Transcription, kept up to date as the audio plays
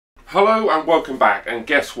Hello and welcome back, and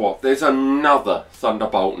guess what? There's another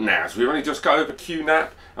Thunderbolt NAS. We've only just got over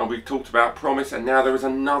QNAP and we talked about Promise, and now there is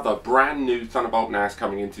another brand new Thunderbolt NAS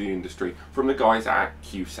coming into the industry from the guys at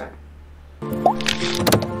QSAN.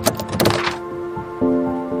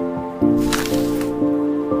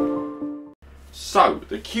 So,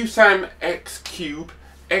 the QSAN XCube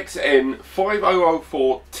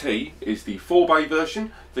XN5004T is the 4-bay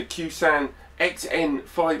version. The QSAN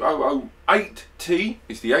XN508T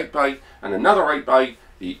is the 8-bay, and another 8-bay,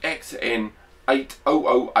 the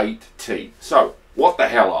XN8008T. So, what the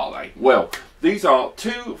hell are they? Well, these are a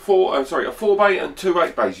 4-bay and two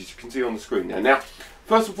 8-bays, as you can see on the screen there. Now,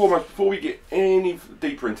 first and foremost, before we get any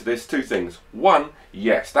deeper into this, two things. One,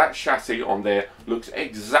 yes, that chassis on there looks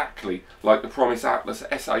exactly like the Promise Atlas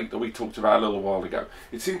S8 that we talked about a little while ago.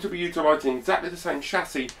 It seems to be utilising exactly the same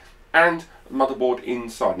chassis and motherboard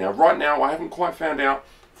inside. Now, right now, I haven't quite found out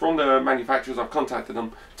from the manufacturers. I've contacted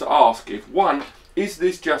them to ask if, one, is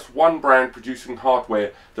this just one brand producing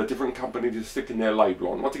hardware that different companies are sticking their label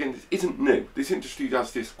on? Once again, this isn't new. This industry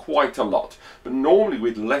does this quite a lot. But normally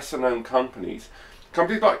with lesser known companies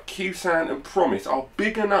like QSAN and Promise are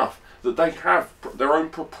big enough that they have their own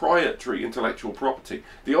proprietary intellectual property.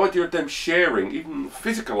 The idea of them sharing even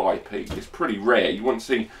physical IP is pretty rare. You wouldn't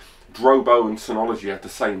see Drobo and Synology have the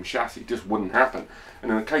same chassis. It just wouldn't happen. And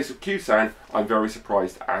in the case of QSAN, I'm very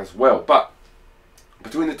surprised as well. But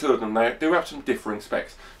between the two of them, they do have some differing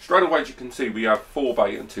specs. Straight away, as you can see, we have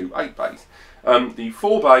 4-bay and two 8-bays. The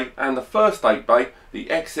 4-bay and the first 8-bay, the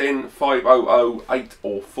XN5008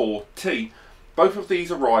 or 4T, both of these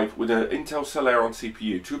arrive with an Intel Celeron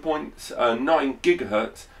CPU, 2.9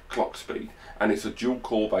 GHz clock speed, and it's a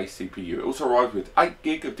dual-core based CPU. It also arrives with 8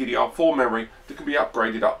 GB of DDR4 memory that can be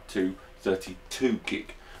upgraded up to 32 GB,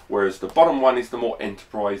 whereas the bottom one is the more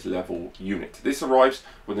enterprise level unit. This arrives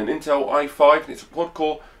with an Intel i5, and it's a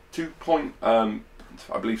quad-core 7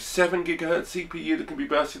 GHz CPU that can be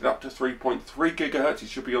bursted up to 3.3 GHz. It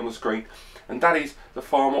should be on the screen. And that is the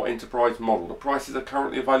far more enterprise model. The prices are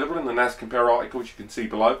currently available in the NAS Compare article, which you can see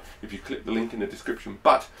below if you click the link in the description.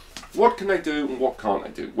 But what can they do and what can't they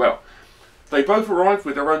do? Well, they both arrive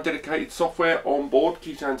with their own dedicated software on board,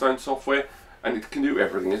 QSAN's own software, and it can do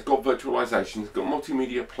everything. It's got virtualization, it's got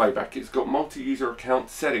multimedia playback, it's got multi-user account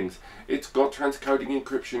settings, it's got transcoding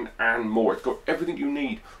encryption and more. It's got everything you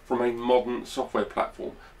need from a modern software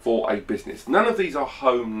platform for a business. None of these are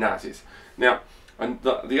home NASes. Now, and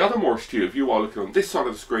the other more astute of you are looking on this side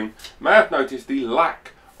of the screen may have noticed the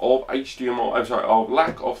lack of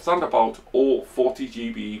lack of Thunderbolt or 40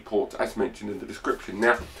 GBE ports as mentioned in the description.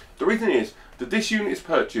 Now, the reason is that this unit is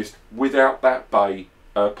purchased without that bay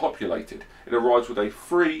populated. It arrives with a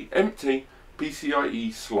free empty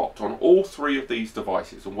PCIe slot on all three of these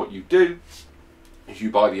devices, and what you do is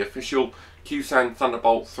you buy the official QSAN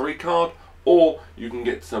Thunderbolt 3 card, or you can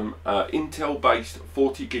get some Intel-based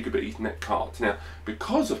 40 gigabit Ethernet cards. Now,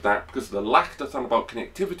 because of the lack of Thunderbolt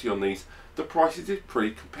connectivity on these, the prices is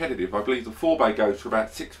pretty competitive. I believe the 4-bay goes for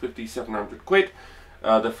about 650, 700 quid.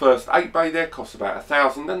 The first 8-bay there costs about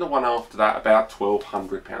 1,000, then the one after that about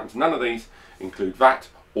 £1,200. None of these include VAT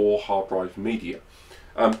or hard drive media.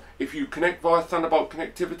 If you connect via Thunderbolt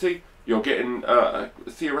connectivity, you're getting a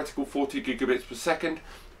theoretical 40 gigabits per second.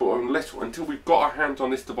 But until we've got our hands on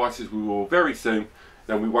this device, as we will very soon,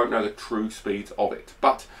 then we won't know the true speeds of it.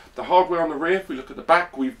 But the hardware on the rear, if we look at the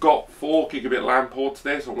back, we've got 4 gigabit LAN ports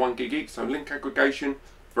there, so 1 gig each, so link aggregation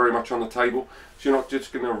very much on the table. So you're not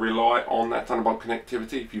just going to rely on that Thunderbolt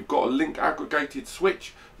connectivity. If you've got a link aggregated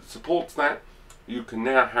switch that supports that, you can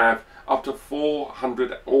now have up to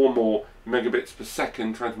 400 or more megabits per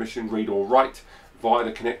second transmission read or write via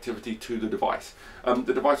the connectivity to the device.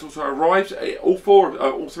 The device also arrives, all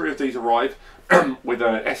three of these arrive with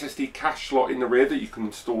an SSD cache slot in the rear that you can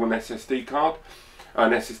install an SSD card,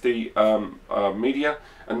 an SSD media,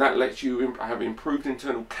 and that lets you have improved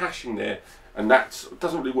internal caching there, and that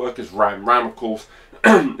doesn't really work as RAM. RAM, of course,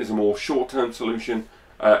 is a more short-term solution.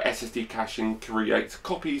 SSD caching creates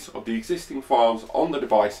copies of the existing files on the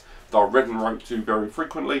device that are read and wrote to very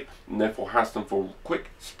frequently, and therefore has them for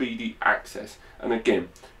quick, speedy access. And again,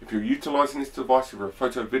 if you're utilizing this device, if you're a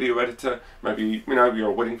photo video editor, maybe you're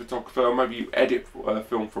a wedding photographer, maybe you edit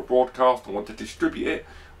film for broadcast and want to distribute it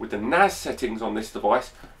with the NAS settings on this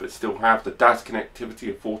device, but still have the DAS connectivity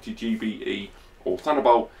of 40 GBE or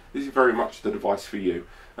Thunderbolt, this is very much the device for you.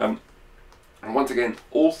 And once again,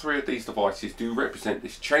 all three of these devices do represent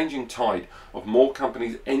this changing tide of more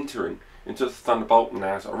companies entering into the Thunderbolt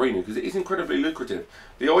NAS arena, because it is incredibly lucrative.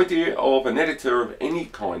 The idea of an editor of any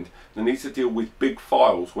kind that needs to deal with big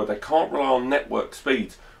files where they can't rely on network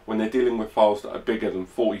speeds when they're dealing with files that are bigger than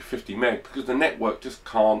 40-50 meg, because the network just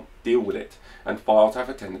can't deal with it and files have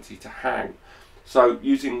a tendency to hang. So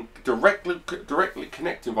using directly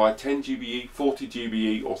connecting via 10 GBE, 40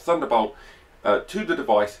 GBE or Thunderbolt to the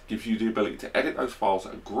device gives you the ability to edit those files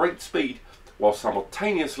at a great speed while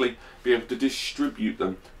simultaneously be able to distribute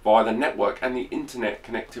them via the network and the internet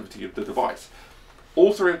connectivity of the device.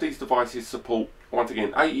 All three of these devices support, once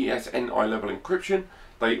again, AES NI level encryption.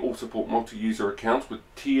 They all support multi-user accounts with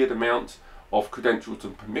tiered amounts of credentials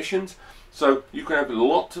and permissions. So you can have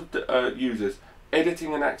lots of users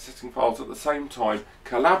editing and accessing files at the same time,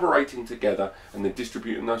 collaborating together, and then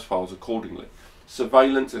distributing those files accordingly.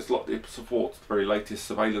 Surveillance, it supports the very latest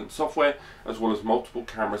surveillance software, as well as multiple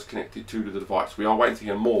cameras connected to the device. We are waiting to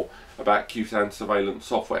hear more about QSAN surveillance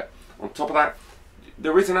software. On top of that,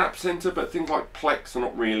 there is an app center, but things like Plex are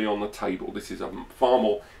not really on the table. This is a far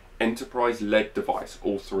more enterprise-led device,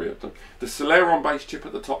 all three of them. The Celeron-based chip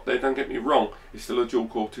at the top there, don't get me wrong, is still a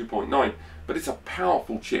dual-core 2.9, but it's a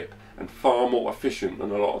powerful chip and far more efficient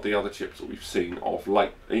than a lot of the other chips that we've seen of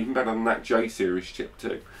late, even better than that J-series chip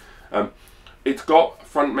too. It's got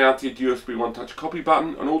front-mounted USB one-touch copy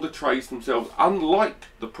button, and all the trays themselves, unlike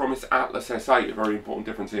the promised Atlas S8, a very important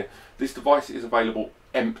difference here, this device is available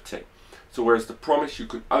empty. So whereas the Promise you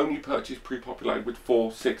could only purchase pre-populated with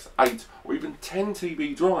 4, 6, 8 or even 10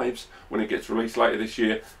 TB drives when it gets released later this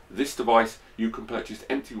year, this device you can purchase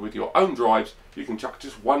empty with your own drives. You can chuck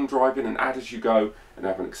just one drive in and add as you go and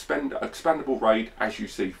have an expandable RAID as you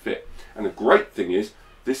see fit. And the great thing is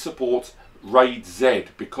this supports RAID Z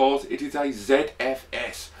because it is a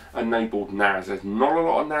ZFS enabled NAS. There's not a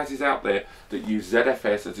lot of NASs out there that use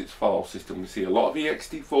ZFS as its file system. We see a lot of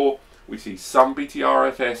ext4, we see some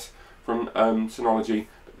BTRFS from Synology,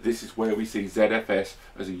 but this is where we see ZFS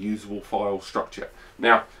as a usable file structure.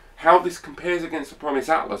 Now, how this compares against the Promise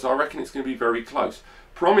Atlas, I reckon it's going to be very close.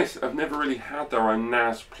 Promise have never really had their own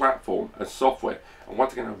NAS platform as software, and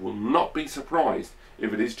once again I will not be surprised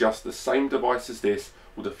if it is just the same device as this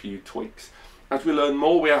with a few tweaks. As we learn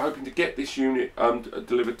more, we are hoping to get this unit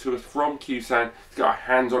delivered to us from QSAN, to get our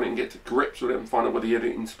hands on it and get to grips with it and find out what the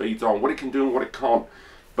editing speeds are, and what it can do and what it can't.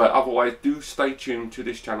 But otherwise, do stay tuned to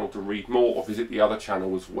this channel to read more, or visit the other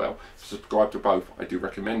channel as well. Subscribe to both, I do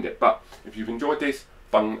recommend it. But if you've enjoyed this,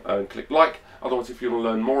 click like. Otherwise, if you want to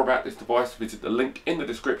learn more about this device, visit the link in the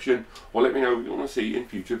description, or let me know what you want to see in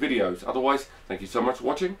future videos. Otherwise, thank you so much for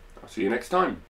watching. I'll see you next time.